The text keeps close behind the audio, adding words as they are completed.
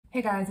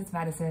Hey guys, it's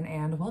Madison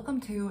and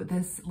welcome to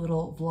this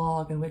little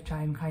vlog in which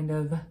I'm kind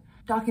of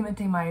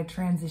documenting my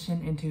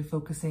transition into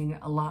focusing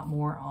a lot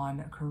more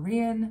on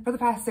Korean. For the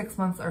past 6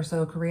 months or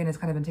so, Korean has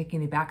kind of been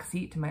taking a back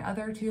seat to my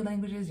other two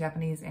languages,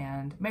 Japanese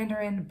and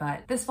Mandarin,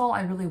 but this fall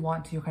I really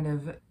want to kind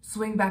of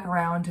swing back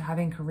around to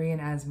having Korean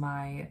as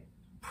my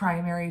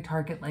primary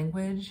target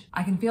language.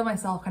 I can feel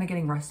myself kind of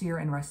getting rustier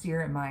and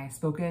rustier in my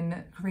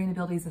spoken Korean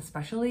abilities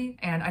especially,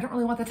 and I don't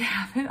really want that to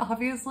happen,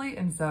 obviously.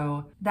 And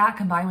so that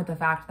combined with the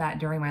fact that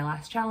during my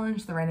last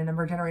challenge, the random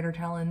number generator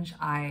challenge,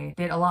 I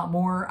did a lot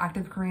more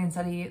active Korean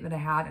study than I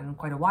had in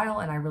quite a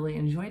while, and I really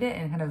enjoyed it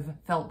and kind of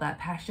felt that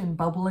passion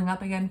bubbling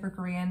up again for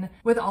Korean.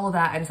 With all of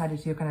that, I decided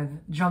to kind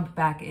of jump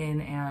back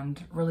in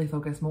and really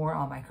focus more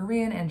on my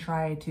Korean and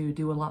try to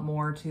do a lot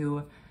more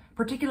to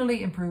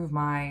particularly improve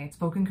my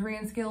spoken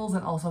Korean skills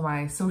and also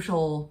my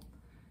social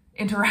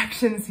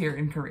interactions here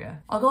in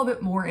Korea. I'll go a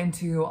bit more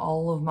into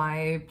all of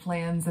my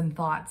plans and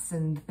thoughts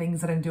and things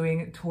that I'm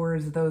doing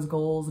towards those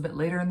goals a bit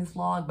later in this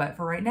vlog, but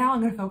for right now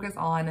I'm going to focus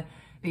on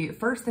the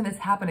first thing that's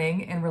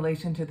happening in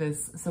relation to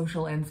this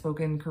social and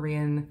spoken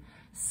Korean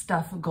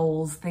stuff,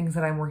 goals, things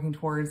that I'm working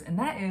towards, and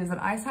that is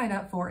that I signed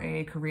up for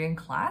a Korean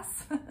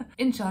class.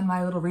 Incheon,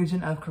 my little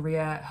region of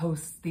Korea,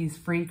 hosts these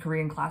free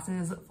Korean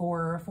classes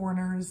for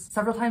foreigners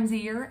several times a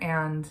year,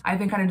 and I've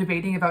been kind of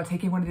debating about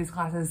taking one of these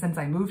classes since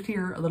I moved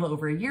here a little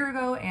over a year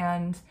ago,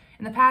 and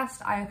in the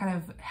past I kind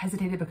of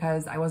hesitated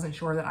because I wasn't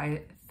sure that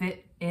I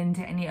fit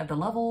into any of the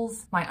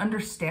levels. My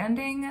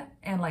understanding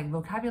and like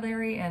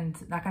vocabulary and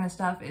that kind of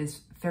stuff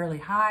is fairly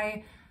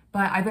high,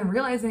 but I've been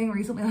realizing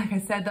recently, like I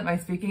said, that my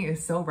speaking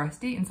is so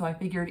rusty, and so I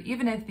figured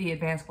even if the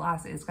advanced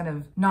class is kind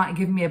of not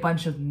giving me a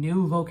bunch of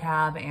new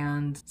vocab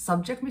and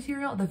subject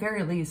material, at the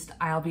very least,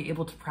 I'll be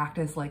able to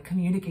practice like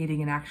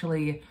communicating and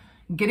actually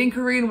getting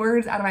Korean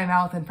words out of my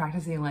mouth and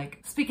practicing like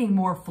speaking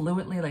more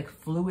fluently, like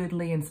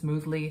fluidly and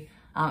smoothly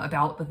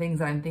about the things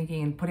that I'm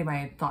thinking and putting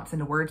my thoughts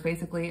into words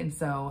basically. And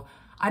so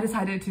I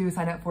decided to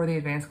sign up for the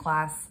advanced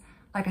class.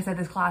 Like I said,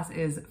 this class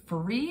is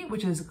free,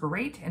 which is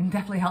great and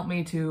definitely helped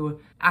me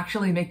to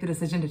actually make the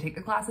decision to take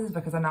the classes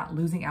because I'm not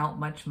losing out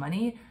much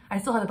money. I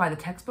still had to buy the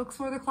textbooks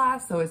for the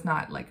class, so it's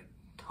not like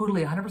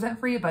totally 100%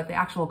 free, but the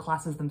actual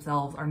classes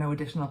themselves are no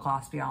additional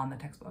cost beyond the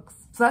textbooks.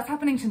 So that's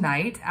happening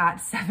tonight at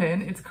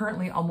 7. It's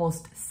currently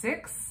almost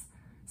 6.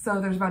 So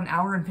there's about an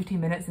hour and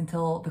 15 minutes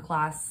until the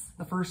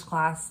first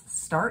class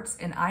starts,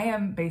 and I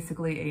am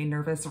basically a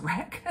nervous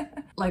wreck.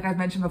 Like I've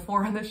mentioned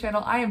before on this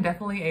channel, I am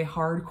definitely a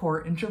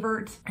hardcore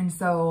introvert. And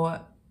so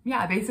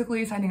yeah,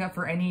 basically signing up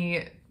for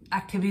any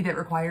activity that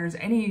requires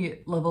any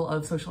level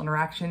of social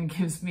interaction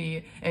gives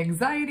me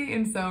anxiety.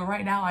 And so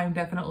right now I'm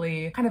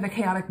definitely kind of a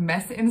chaotic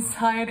mess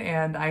inside,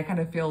 and I kind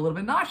of feel a little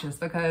bit nauseous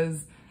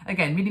because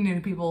again, meeting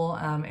new people,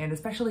 and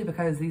especially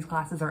because these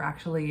classes are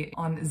actually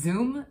on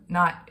Zoom,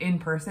 not in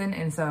person.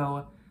 And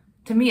so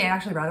to me, I'd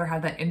actually rather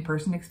have that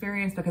in-person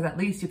experience because at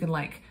least you can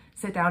like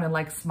sit down and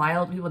like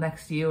smile at people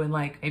next to you and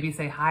like maybe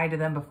say hi to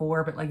them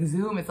before, but like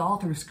Zoom, it's all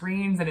through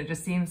screens and it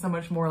just seems so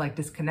much more like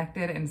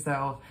disconnected. And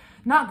so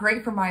not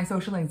great for my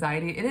social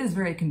anxiety. It is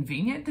very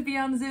convenient to be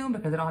on Zoom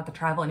because I don't have to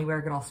travel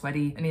anywhere, get all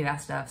sweaty, any of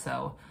that stuff.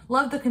 So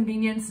love the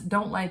convenience,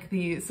 don't like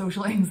the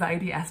social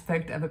anxiety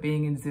aspect of it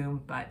being in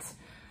Zoom, but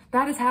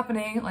that is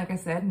happening, like I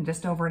said, in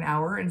just over an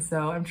hour. And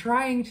so I'm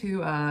trying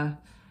to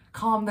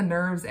calm the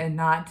nerves and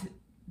not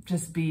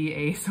just be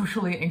a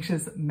socially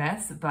anxious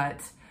mess,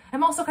 but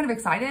I'm also kind of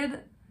excited,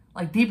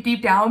 like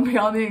deep down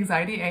beyond the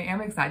anxiety. I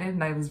am excited,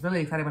 and I was really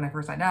excited when I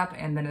first signed up,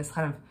 and then it's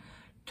kind of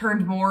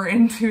turned more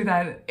into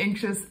that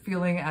anxious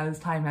feeling as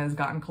time has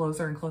gotten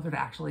closer and closer to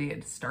actually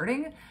it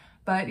starting.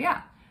 But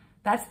yeah,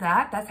 that's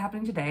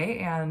happening today,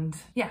 and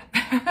yeah.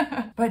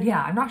 But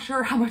yeah, I'm not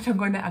sure how much I'm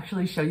going to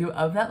actually show you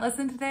of that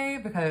lesson today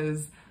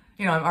because,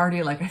 you know, I'm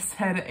already, like I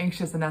said,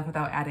 anxious enough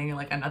without adding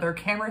like another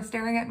camera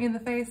staring at me in the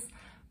face.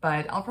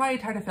 But I'll probably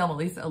try to film at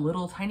least a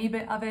little tiny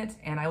bit of it,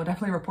 and I will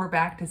definitely report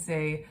back to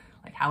say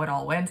like how it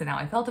all went and how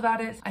I felt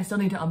about it. I still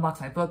need to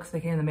unbox my books. They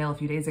came in the mail a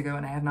few days ago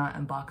and I have not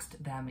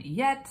unboxed them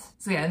yet.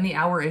 So yeah, in the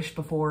hour-ish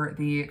before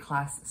the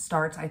class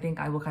starts, I think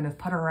I will kind of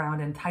putter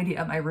around and tidy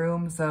up my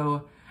room.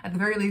 So at the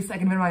very least, I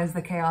can minimize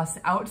the chaos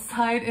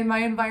outside in my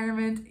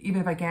environment, even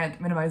if I can't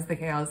minimize the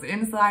chaos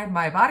inside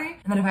my body.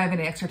 And then if I have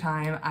any extra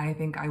time, I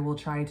think I will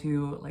try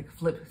to like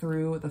flip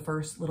through the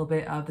first little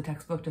bit of the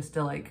textbook just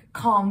to like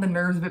calm the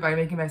nerves a bit by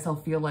making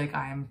myself feel like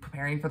I'm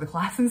preparing for the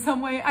class in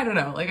some way. I don't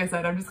know. Like I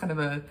said, I'm just kind of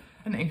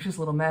an anxious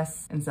little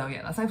mess. And so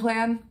yeah, that's my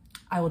plan.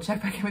 I will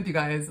check back in with you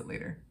guys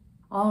later.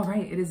 All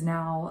right, it is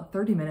now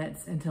 30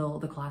 minutes until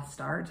the class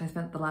starts. I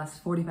spent the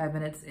last 45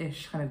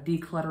 minutes-ish kind of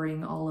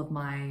decluttering all of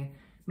my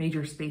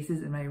major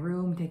spaces in my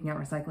room, taking out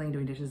recycling,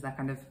 doing dishes, that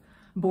kind of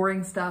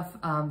boring stuff.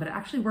 But it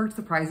actually worked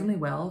surprisingly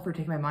well for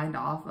taking my mind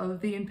off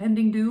of the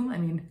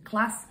impending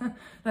class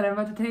that I'm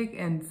about to take.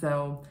 And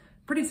so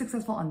pretty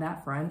successful on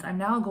that front. I'm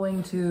now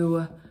going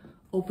to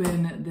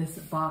open this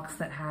box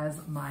that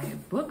has my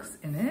books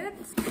in it.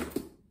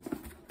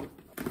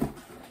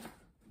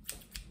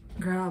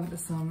 Grab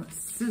some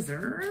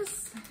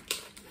scissors.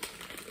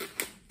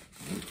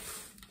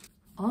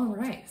 All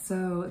right,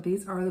 so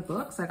these are the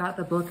books. I got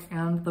the book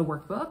and the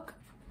workbook.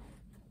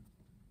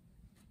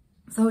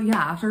 So yeah,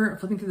 after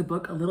flipping through the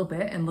book a little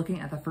bit and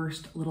looking at the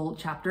first little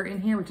chapter in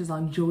here, which is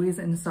on joys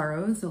and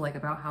sorrows, so like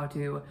about how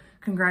to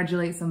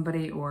congratulate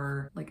somebody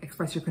or like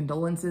express your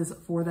condolences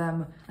for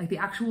them, like the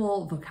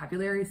actual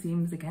vocabulary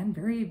seems, again,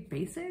 very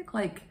basic.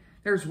 Like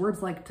there's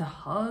words like to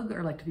hug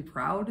or like to be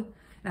proud.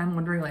 And I'm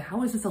wondering, like,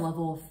 how is this a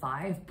level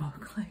 5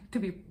 book? Like to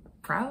be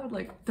proud,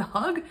 like to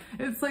hug?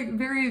 It's like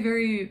very,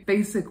 very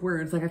basic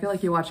words. Like I feel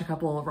like you watch a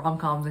couple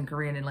rom-coms in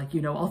Korean and like,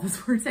 you know all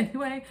these words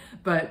anyway.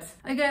 But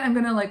again, I'm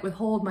gonna like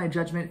withhold my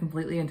judgment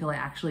completely until I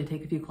actually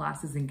take a few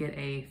classes and get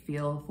a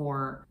feel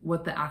for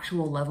what the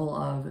actual level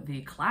of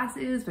the class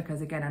is.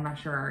 Because again, I'm not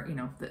sure, you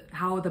know,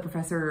 how the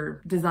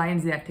professor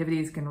designs the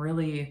activities can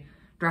really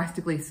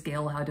drastically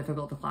scale how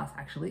difficult the class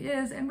actually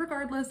is. And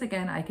regardless,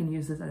 again, I can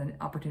use this as an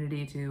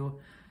opportunity to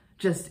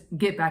just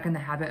get back in the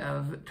habit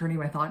of turning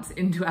my thoughts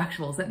into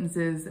actual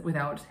sentences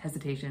without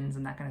hesitations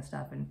and that kind of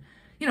stuff. And,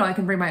 you know, I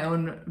can bring my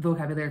own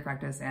vocabulary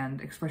practice and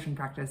expression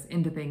practice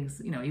into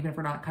things, you know, even if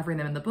we're not covering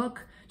them in the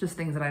book, just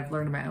things that I've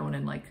learned on my own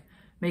and like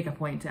make a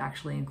point to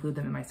actually include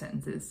them in my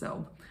sentences.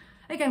 So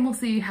again, we'll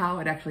see how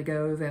it actually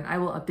goes, and I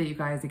will update you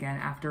guys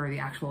again after the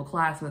actual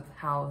class with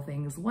how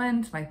things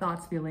went, my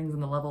thoughts, feelings,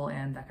 and the level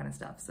and that kind of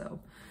stuff. So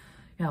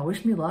yeah,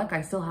 wish me luck.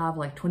 I still have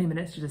like 20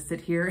 minutes to just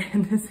sit here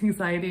in this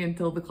anxiety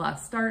until the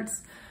class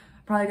starts.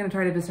 Probably gonna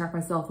try to distract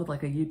myself with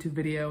like a YouTube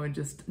video and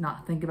just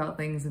not think about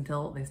things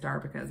until they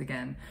start, because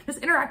again, just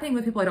interacting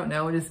with people I don't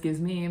know just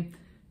gives me,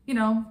 you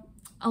know,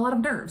 a lot of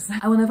nerves.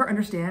 I will never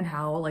understand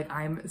how like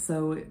I'm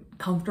so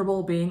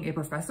comfortable being a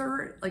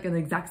professor, like in the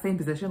exact same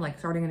position, like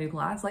starting a new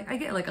class. Like I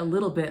get like a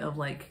little bit of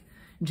like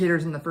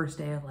jitters in the first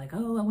day of like,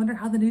 oh, I wonder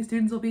how the new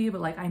students will be.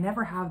 But like, I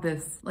never have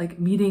this like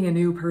meeting a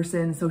new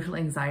person social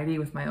anxiety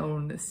with my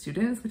own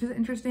students, which is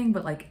interesting.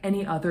 But like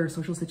any other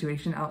social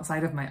situation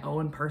outside of my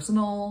own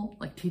personal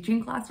like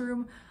teaching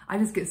classroom, I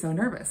just get so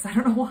nervous. I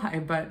don't know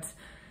why, but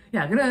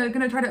yeah,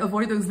 gonna try to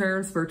avoid those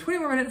nerves for 20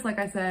 more minutes, like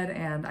I said,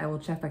 and I will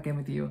check back in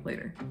with you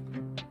later.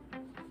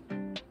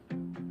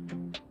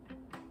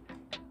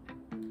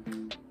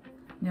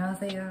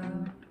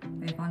 안녕하세요.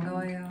 네,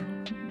 반가워요.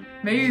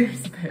 매일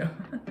습해요.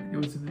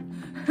 요즘은.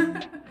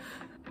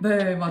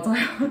 네,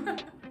 맞아요.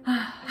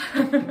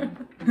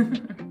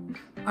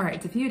 All right,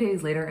 it's a few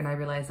days later and I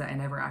realized that I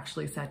never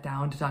actually sat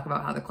down to talk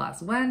about how the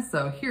class went,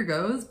 so here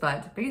goes.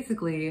 But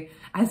basically,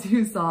 as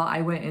you saw,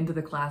 I went into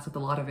the class with a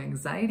lot of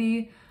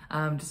anxiety.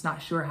 Just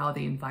not sure how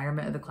the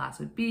environment of the class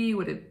would be.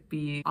 Would it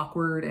be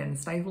awkward and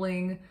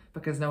stifling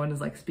because no one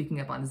is like speaking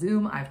up on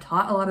Zoom? I've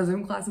taught a lot of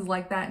Zoom classes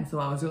like that, and so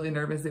I was really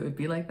nervous it would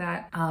be like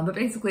that. But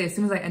basically, as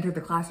soon as I entered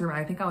the classroom,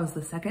 I think I was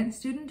the second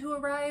student to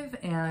arrive,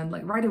 and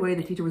like right away,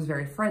 the teacher was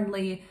very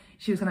friendly.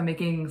 She was kind of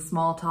making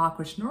small talk,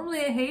 which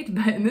normally I hate,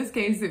 but in this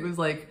case, it was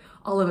like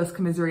all of us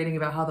commiserating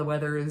about how the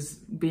weather is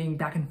being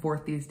back and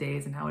forth these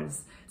days and how it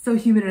is so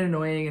humid and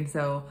annoying. And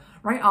so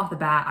right off the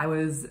bat, I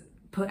was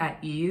put at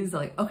ease,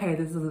 like, okay,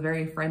 this is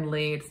very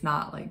friendly. It's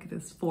not like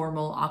this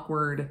formal,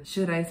 awkward,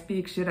 should I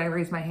speak, should I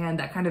raise my hand,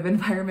 that kind of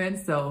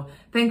environment. So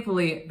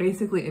thankfully,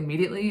 basically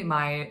immediately,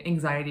 my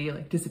anxiety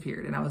like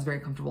disappeared and I was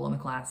very comfortable in the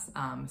class.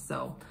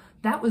 So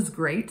that was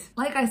great.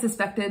 Like I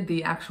suspected,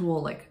 the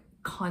actual like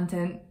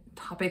content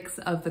topics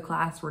of the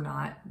class were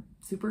not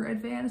super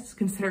advanced,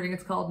 considering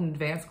it's called an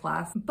advanced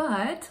class.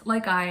 But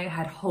like I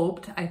had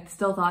hoped, I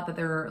still thought that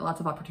there were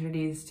lots of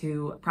opportunities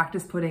to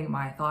practice putting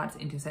my thoughts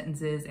into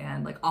sentences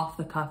and like off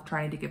the cuff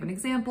trying to give an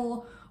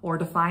example or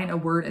define a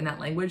word in that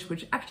language,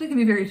 which actually can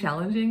be very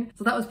challenging.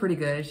 So that was pretty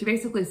good. She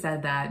basically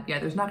said that, yeah,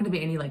 there's not gonna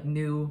be any like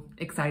new,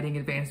 exciting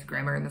advanced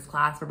grammar in this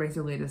class. We're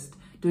basically just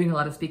doing a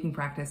lot of speaking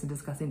practice and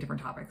discussing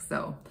different topics.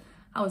 So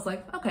I was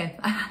like, okay,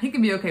 I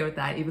can be okay with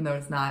that, even though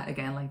it's not,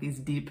 again, like these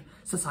deep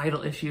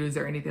societal issues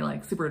or anything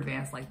like super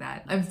advanced like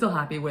that. I'm still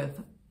happy with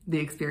the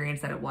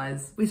experience that it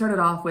was. We started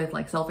off with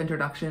like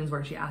self-introductions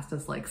where she asked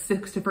us like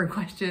 6 different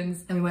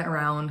questions, and we went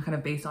around kind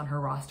of based on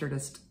her roster,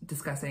 just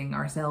discussing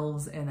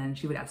ourselves, and then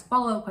she would ask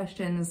follow-up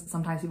questions.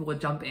 Sometimes people would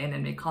jump in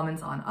and make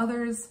comments on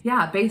others.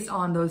 Yeah, based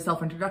on those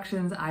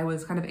self-introductions, I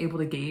was kind of able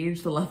to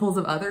gauge the levels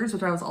of others,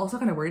 which I was also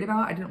kind of worried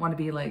about. I didn't want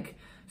to be like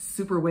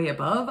super way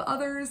above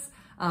others.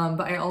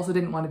 But I also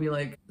didn't want to be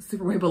like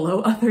super way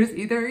below others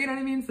either, you know what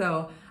I mean?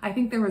 So I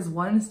think there was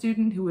one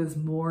student who was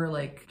more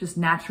like just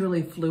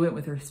naturally fluent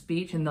with her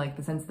speech, in like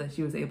the sense that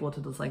she was able to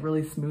just like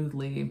really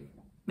smoothly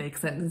make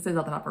sentences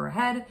off the top of her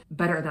head,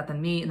 better at that than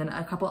me. And then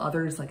a couple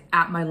others like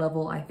at my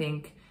level, I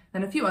think,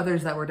 and a few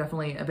others that were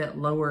definitely a bit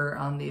lower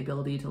on the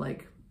ability to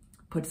like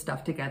put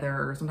stuff together,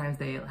 or sometimes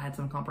they had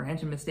some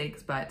comprehension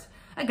mistakes. But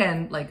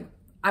again, like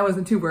I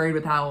wasn't too worried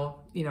with how,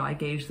 you know, I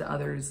gauged the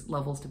others'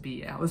 levels to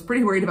be. I was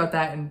pretty worried about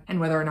that and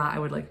whether or not I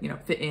would like, you know,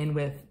 fit in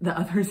with the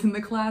others in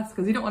the class,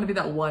 because you don't want to be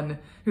that one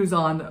who's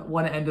on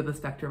one end of the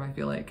spectrum, I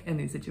feel like, in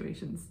these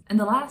situations. And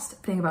the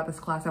last thing about this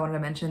class I wanted to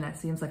mention that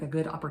seems like a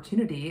good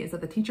opportunity is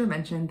that the teacher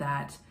mentioned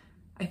that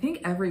I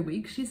think every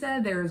week, she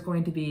said, there's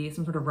going to be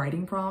some sort of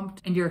writing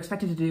prompt, and you're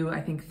expected to do,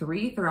 I think,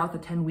 3 throughout the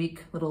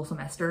 10-week little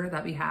semester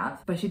that we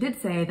have. But she did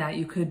say that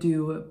you could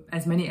do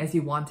as many as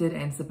you wanted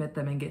and submit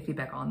them and get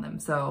feedback on them.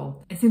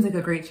 So it seems like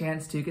a great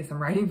chance to get some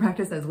writing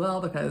practice as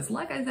well, because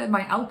like I said,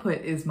 my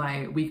output is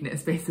my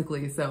weakness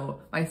basically.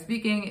 So my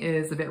speaking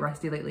is a bit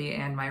rusty lately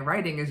and my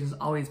writing has just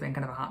always been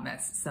kind of a hot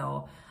mess.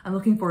 So I'm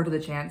looking forward to the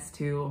chance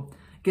to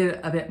get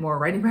a bit more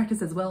writing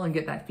practice as well and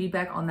get that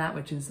feedback on that,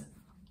 which is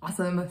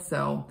awesome.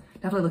 So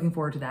definitely looking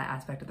forward to that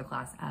aspect of the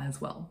class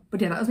as well. But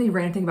yeah, that was me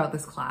ranting about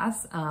this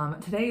class.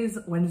 Today is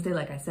Wednesday,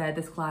 like I said.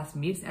 This class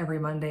meets every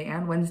Monday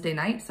and Wednesday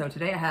night. So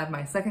today I have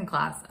my second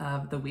class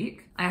of the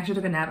week. I actually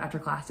took a nap after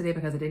class today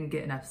because I didn't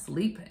get enough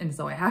sleep. And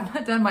so I have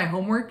not done my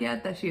homework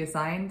yet that she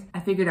assigned. I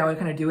figured I would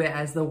kind of do it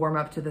as the warm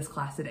up to this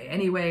class today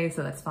anyway.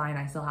 So that's fine.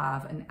 I still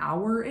have an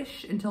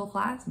hour-ish until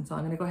class. And so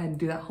I'm gonna go ahead and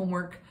do that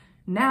homework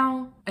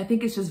now. I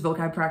think it's just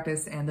vocab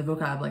practice, and the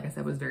vocab, like I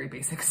said, was very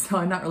basic. So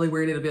I'm not really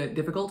worried it'll be a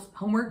difficult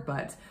homework,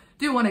 but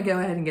do want to go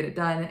ahead and get it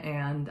done.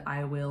 And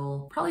I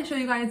will probably show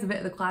you guys a bit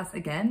of the class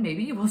again,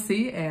 maybe, we'll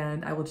see.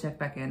 And I will check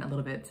back in a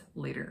little bit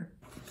later.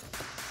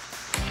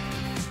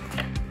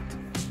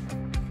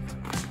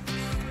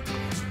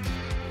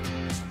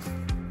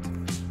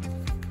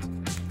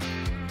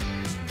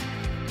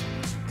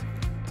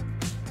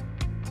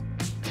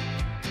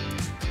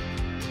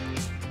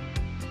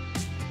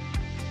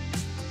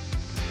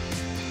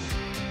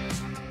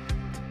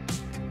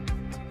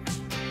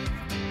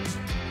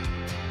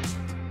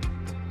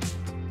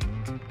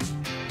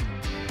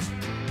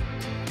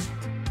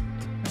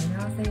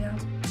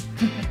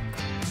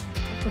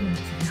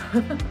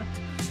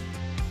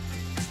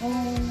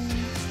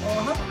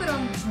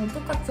 하품이랑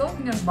똑같죠?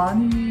 그냥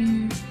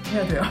많이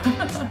해야 돼요.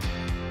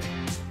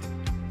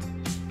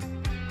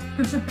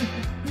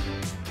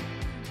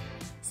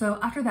 So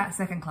after that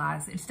second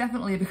class, it's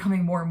definitely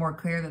becoming more and more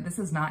clear that this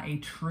is not a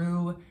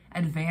true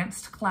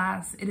advanced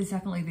class. It is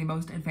definitely the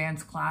most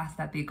advanced class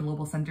that the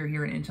Global Center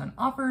here in Incheon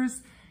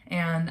offers.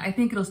 And I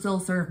think it'll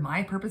still serve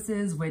my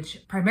purposes,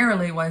 which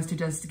primarily was to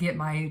just get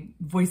my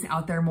voice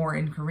out there more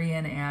in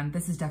Korean. And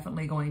this is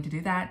definitely going to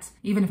do that.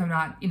 Even if I'm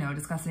not,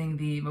 discussing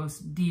the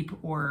most deep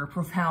or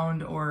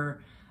profound or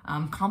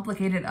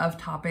complicated of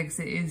topics,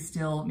 it is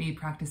still me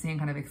practicing,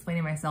 kind of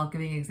explaining myself,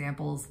 giving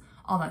examples,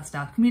 all that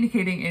stuff,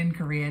 communicating in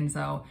Korean.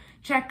 So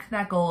check,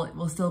 that goal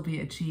will still be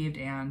achieved.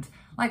 And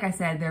like I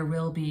said, there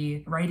will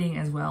be writing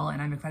as well,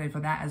 and I'm excited for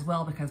that as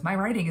well because my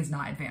writing is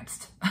not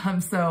advanced.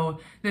 So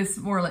this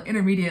more like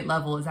intermediate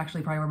level is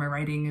actually probably where my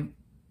writing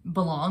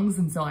belongs,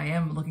 and so I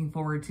am looking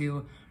forward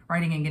to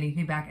writing and getting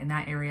feedback in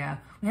that area.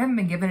 We haven't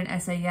been given an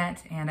essay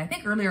yet, and I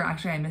think earlier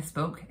actually I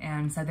misspoke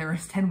and said there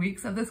was 10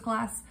 weeks of this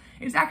class.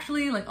 It's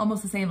actually like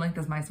almost the same length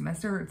as my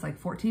semester. It's like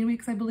 14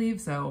 weeks, I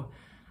believe. So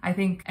I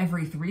think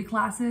every 3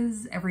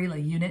 classes, every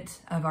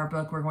unit of our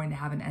book, we're going to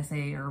have an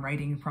essay or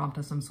writing prompt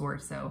of some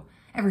sort. So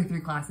every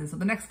 3 classes. So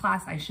the next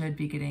class I should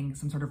be getting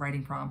some sort of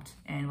writing prompt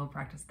and we'll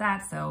practice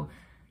that. So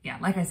yeah,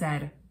 like I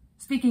said,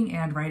 speaking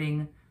and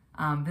writing,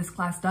 this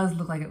class does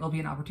look like it will be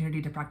an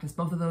opportunity to practice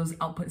both of those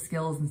output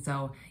skills. And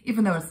so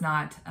even though it's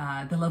not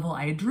the level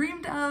I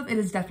dreamed of, it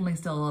is definitely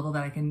still a level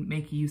that I can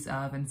make use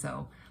of. And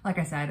so, like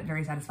I said,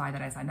 very satisfied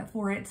that I signed up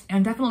for it.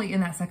 And definitely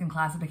in that second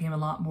class, it became a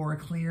lot more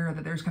clear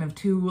that there's kind of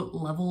 2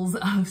 levels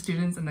of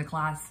students in the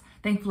class.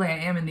 Thankfully, I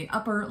am in the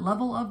upper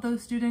level of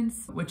those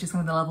students, which is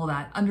kind of the level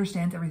that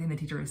understands everything the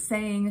teacher is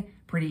saying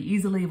pretty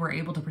easily. We're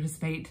able to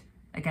participate,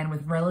 again,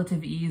 with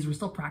relative ease. We're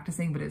still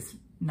practicing, but it's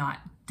not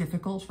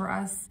difficult for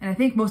us. And I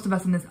think most of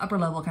us in this upper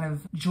level kind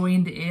of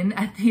joined in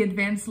at the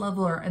advanced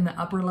level or in the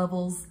upper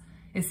levels.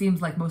 It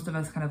seems like most of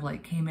us kind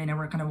of came in and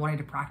were kind of wanting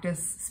to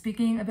practice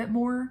speaking a bit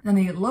more. Then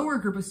the lower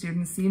group of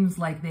students seems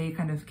like they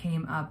kind of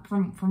came up,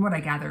 from what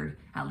I gathered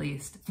at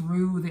least,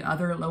 through the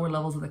other lower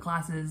levels of the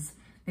classes.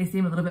 They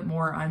seem a little bit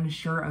more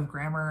unsure of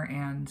grammar,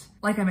 and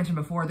like I mentioned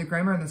before, the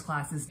grammar in this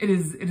class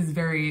is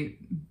very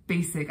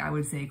basic, I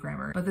would say,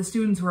 grammar. But the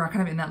students who are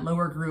kind of in that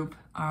lower group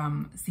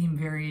seem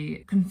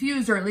very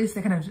confused, or at least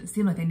they kind of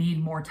seem like they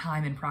need more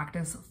time and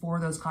practice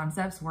for those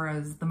concepts,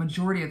 whereas the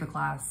majority of the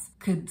class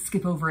could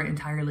skip over it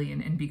entirely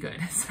and be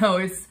good.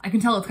 So I can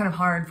tell it's kind of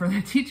hard for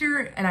the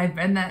teacher, and I've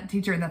been that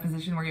teacher in that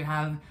position where you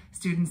have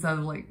students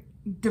of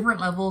different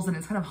levels, and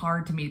it's kind of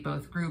hard to meet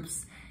both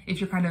groups. If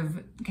you're kind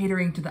of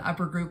catering to the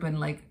upper group and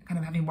kind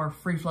of having more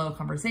free flow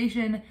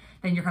conversation,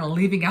 then you're kind of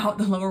leaving out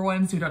the lower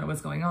ones who don't know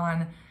what's going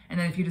on. And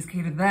then if you just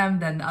cater to them,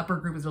 then the upper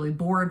group is really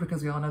bored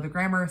because we all know the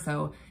grammar.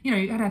 So, you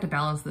kind of have to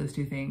balance those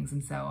 2 things.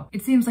 And so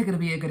it seems like it'll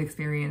be a good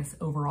experience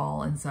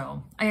overall. And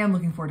so I am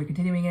looking forward to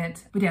continuing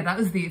it. But yeah, that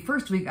was the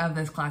first week of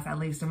this class at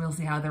least, and we'll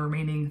see how the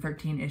remaining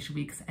 13-ish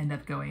weeks end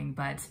up going.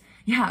 But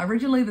yeah,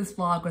 originally this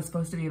vlog was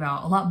supposed to be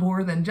about a lot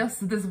more than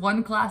just this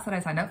one class that I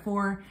signed up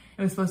for.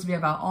 It was supposed to be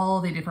about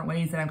all the different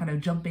ways that I'm kind of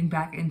jumping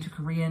back into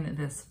Korean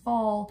this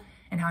fall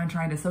and how I'm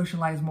trying to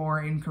socialize more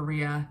in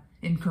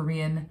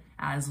Korean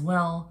as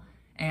well.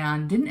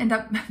 and didn't end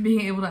up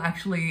being able to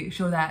actually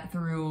show that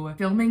through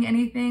filming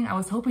anything. I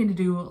was hoping to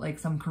do like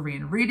some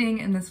Korean reading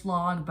in this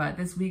vlog, but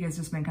this week has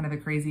just been kind of a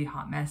crazy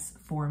hot mess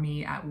for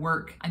me at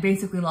work. I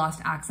basically lost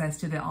access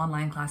to the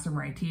online classroom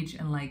where I teach,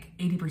 and like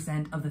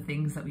 80% of the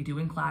things that we do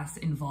in class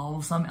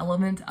involve some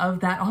element of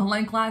that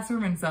online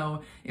classroom, and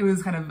so it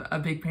was kind of a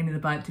big pain in the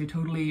butt to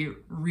totally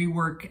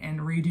rework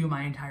and redo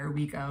my entire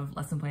week of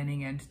lesson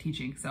planning and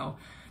teaching. So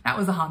that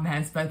was a hot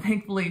mess, but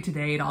thankfully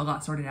today it all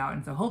got sorted out,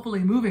 and so hopefully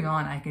moving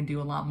on I can do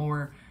a lot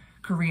more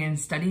Korean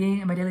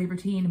studying in my daily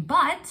routine.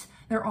 But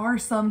there are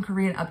some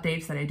Korean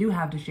updates that I do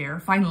have to share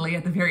finally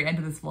at the very end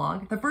of this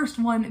vlog. The first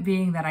one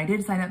being that I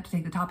did sign up to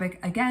take the topic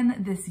again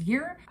this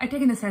year. I'd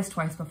taken this test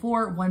twice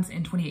before, once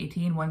in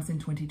 2018, once in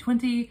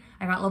 2020.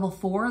 I got level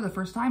 4 the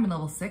first time and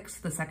level 6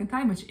 the second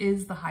time, which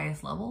is the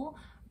highest level.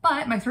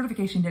 But my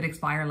certification did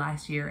expire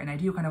last year, and I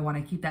do kind of want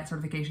to keep that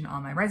certification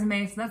on my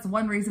resume. So that's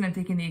one reason I'm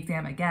taking the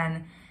exam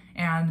again.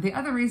 And the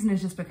other reason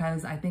is just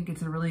because I think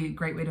it's a really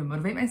great way to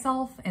motivate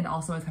myself, and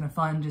also it's kind of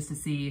fun just to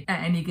see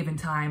at any given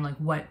time like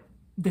what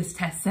this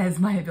test says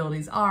my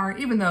abilities are.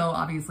 Even though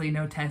obviously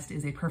no test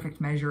is a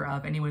perfect measure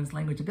of anyone's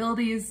language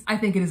abilities, I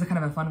think it is a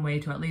kind of a fun way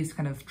to at least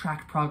kind of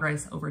track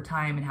progress over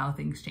time and how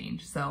things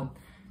change. So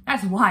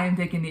that's why I'm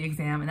taking the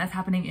exam, and that's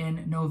happening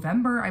in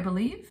November, I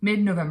believe,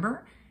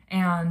 mid-November.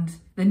 And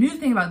the new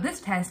thing about this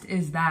test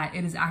is that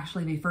it is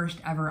actually the first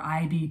ever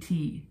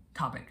IBT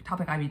topic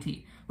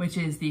IBT, which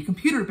is the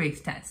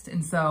computer-based test.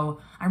 And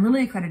so I'm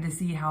really excited to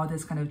see how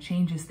this kind of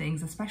changes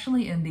things,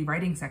 especially in the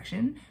writing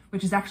section,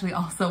 which is actually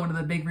also one of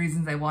the big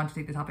reasons I want to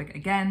take the topic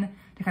again,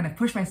 to kind of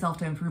push myself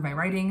to improve my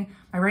writing.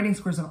 My writing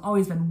scores have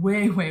always been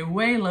way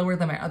lower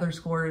than my other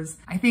scores.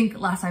 I think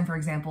last time, for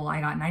example, I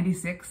got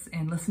 96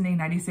 in listening,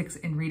 96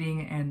 in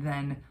reading, and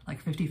then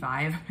like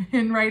 55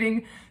 in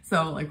writing.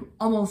 So like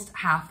almost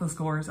half the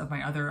scores of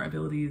my other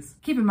abilities.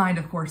 Keep in mind,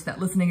 of course, that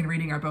listening and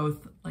reading are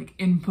both like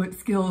input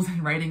skills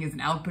and writing is an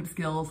output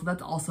skill. So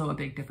that's also a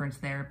big difference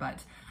there.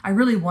 But I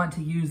really want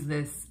to use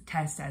this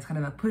test as kind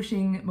of a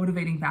pushing,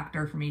 motivating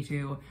factor for me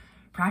to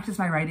practice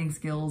my writing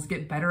skills,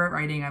 get better at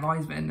writing. I've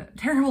always been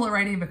terrible at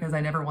writing because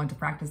I never want to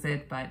practice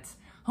it, but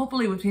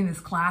hopefully between this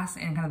class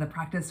and kind of the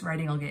practice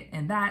writing I'll get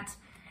in that,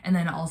 and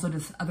then also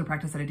just other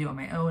practice that I do on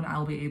my own,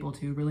 I'll be able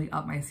to really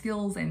up my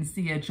skills and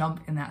see a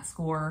jump in that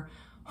score.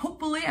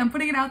 Hopefully, I'm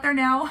putting it out there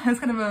now as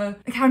kind of a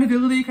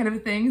accountability kind of a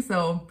thing.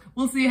 So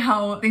we'll see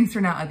how things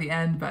turn out at the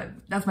end, but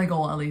that's my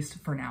goal, at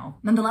least for now.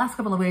 Then the last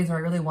couple of ways where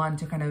I really want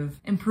to kind of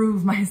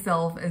improve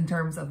myself in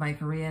terms of my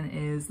Korean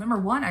is, number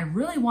one, I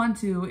really want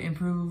to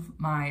improve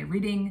my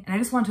reading, and I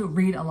just want to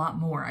read a lot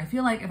more. I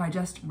feel like if I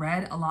just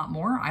read a lot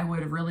more, I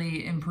would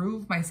really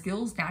improve my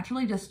skills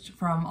naturally, just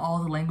from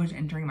all the language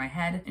entering my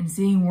head and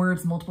seeing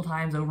words multiple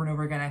times over and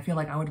over again. I feel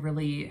like I would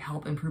really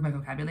help improve my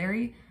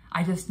vocabulary.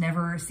 I just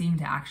never seem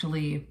to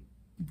actually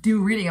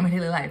do reading in my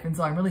daily life. And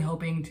so I'm really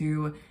hoping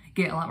to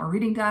get a lot more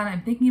reading done.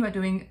 I'm thinking about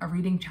doing a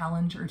reading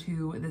challenge or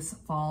two this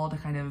fall to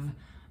kind of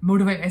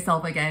motivate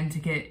myself again to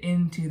get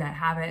into that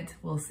habit.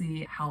 We'll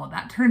see how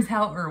that turns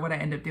out or what I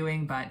end up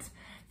doing, but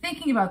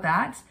thinking about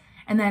that.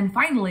 And then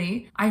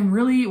finally, I'm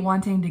really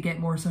wanting to get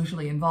more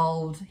socially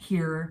involved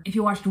here. If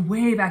you watched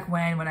way back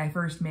when I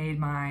first made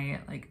my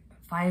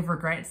 5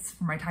 regrets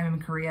from my time in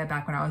Korea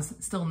back when I was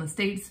still in the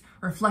States,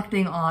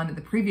 reflecting on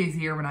the previous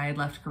year when I had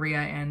left Korea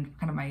and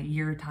kind of my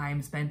year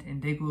time spent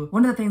in Daegu.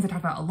 One of the things I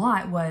talked about a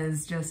lot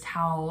was just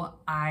how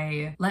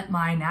I let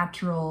my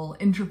natural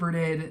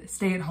introverted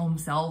stay-at-home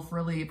self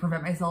really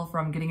prevent myself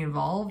from getting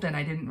involved, and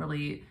I didn't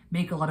really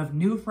make a lot of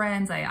new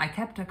friends. I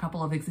kept a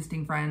couple of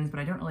existing friends, but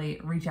I didn't really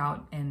reach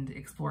out and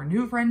explore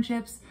new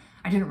friendships.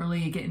 I didn't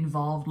really get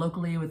involved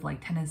locally with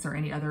like tennis or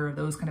any other of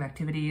those kind of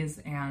activities,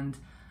 and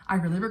I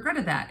really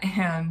regretted that.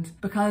 And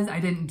because I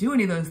didn't do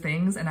any of those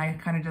things and I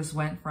kind of just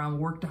went from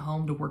work to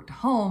home to work to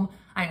home,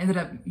 I ended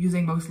up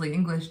using mostly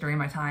English during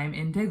my time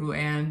in Daegu.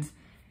 And,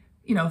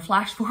 you know,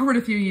 flash forward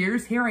a few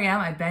years, here I am.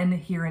 I've been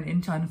here in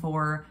Incheon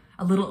for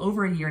a little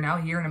over a year now,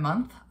 a year and a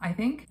month, I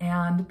think.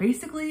 And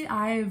basically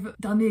I've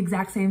done the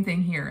exact same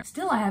thing here.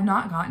 Still, I have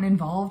not gotten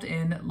involved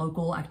in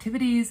local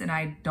activities, and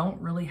I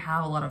don't really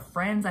have a lot of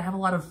friends. I have a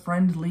lot of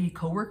friendly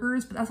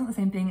coworkers, but that's not the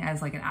same thing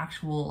as like an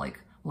actual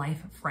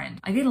life friend.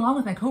 I get along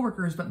with my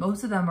coworkers, but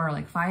most of them are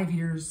like 5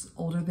 years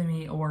older than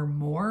me or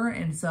more.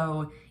 And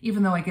so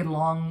even though I get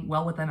along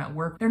well with them at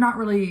work, they're not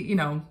really, you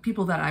know,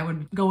 people that I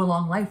would go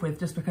along life with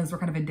just because we're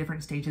kind of in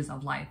different stages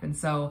of life. And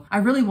so I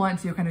really want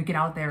to kind of get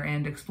out there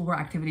and explore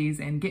activities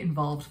and get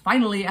involved.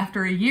 Finally,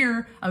 after a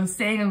year of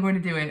saying I'm going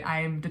to do it,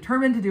 I'm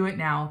determined to do it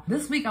now.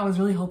 This week, I was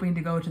really hoping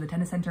to go to the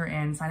tennis center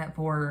and sign up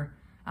for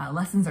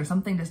lessons or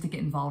something just to get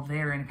involved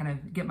there and kind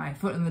of get my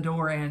foot in the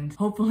door and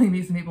hopefully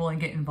meet some people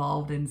and get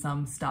involved in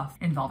some stuff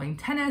involving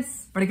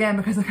tennis. But again,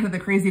 because of kind of the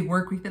crazy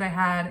work week that I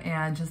had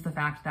and just the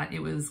fact that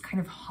it was kind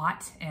of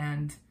hot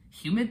and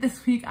humid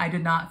this week, I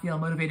did not feel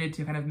motivated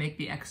to kind of make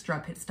the extra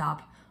pit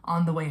stop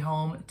on the way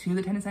home to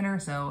the tennis center.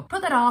 So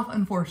put that off,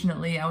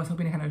 unfortunately. I was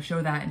hoping to kind of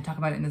show that and talk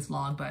about it in this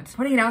vlog, but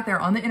putting it out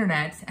there on the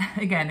internet,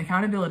 again,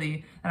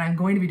 accountability, that I'm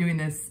going to be doing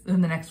this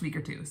in the next week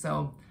or two.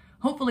 So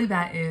hopefully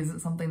that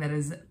is something that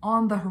is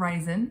on the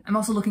horizon. I'm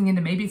also looking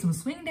into maybe some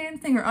swing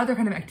dancing or other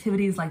kind of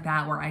activities like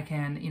that where I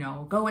can, you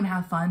know, go and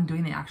have fun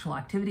doing the actual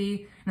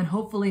activity and then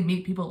hopefully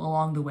meet people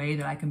along the way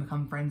that I can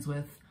become friends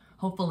with,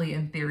 hopefully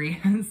in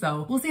theory.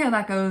 So we'll see how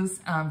that goes,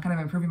 kind of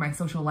improving my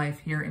social life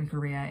here in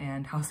Korea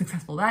and how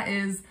successful that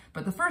is.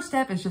 But the first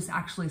step is just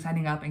actually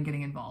signing up and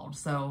getting involved.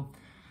 So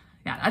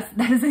yeah,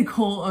 that is a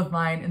goal of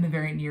mine in the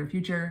very near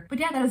future. But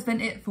yeah, that has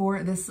been it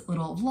for this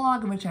little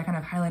vlog in which I kind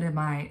of highlighted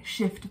my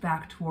shift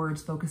back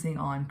towards focusing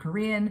on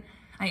Korean.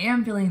 I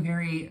am feeling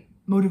very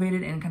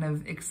motivated and kind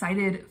of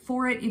excited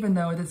for it, even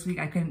though this week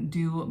I couldn't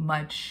do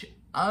much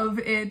of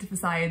it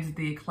besides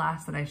the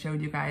class that I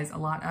showed you guys a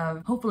lot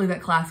of. Hopefully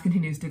that class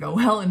continues to go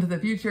well into the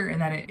future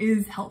and that it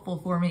is helpful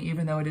for me,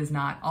 even though it is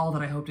not all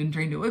that I hoped and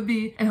dreamed it would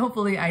be. And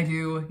hopefully I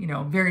do, you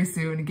know, very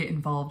soon get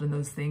involved in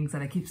those things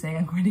that I keep saying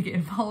I'm going to get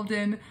involved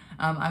in.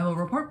 I will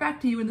report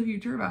back to you in the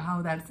future about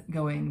how that's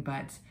going.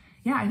 But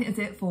yeah, I think that's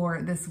it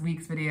for this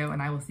week's video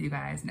and I will see you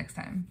guys next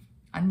time.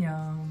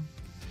 Annyeong.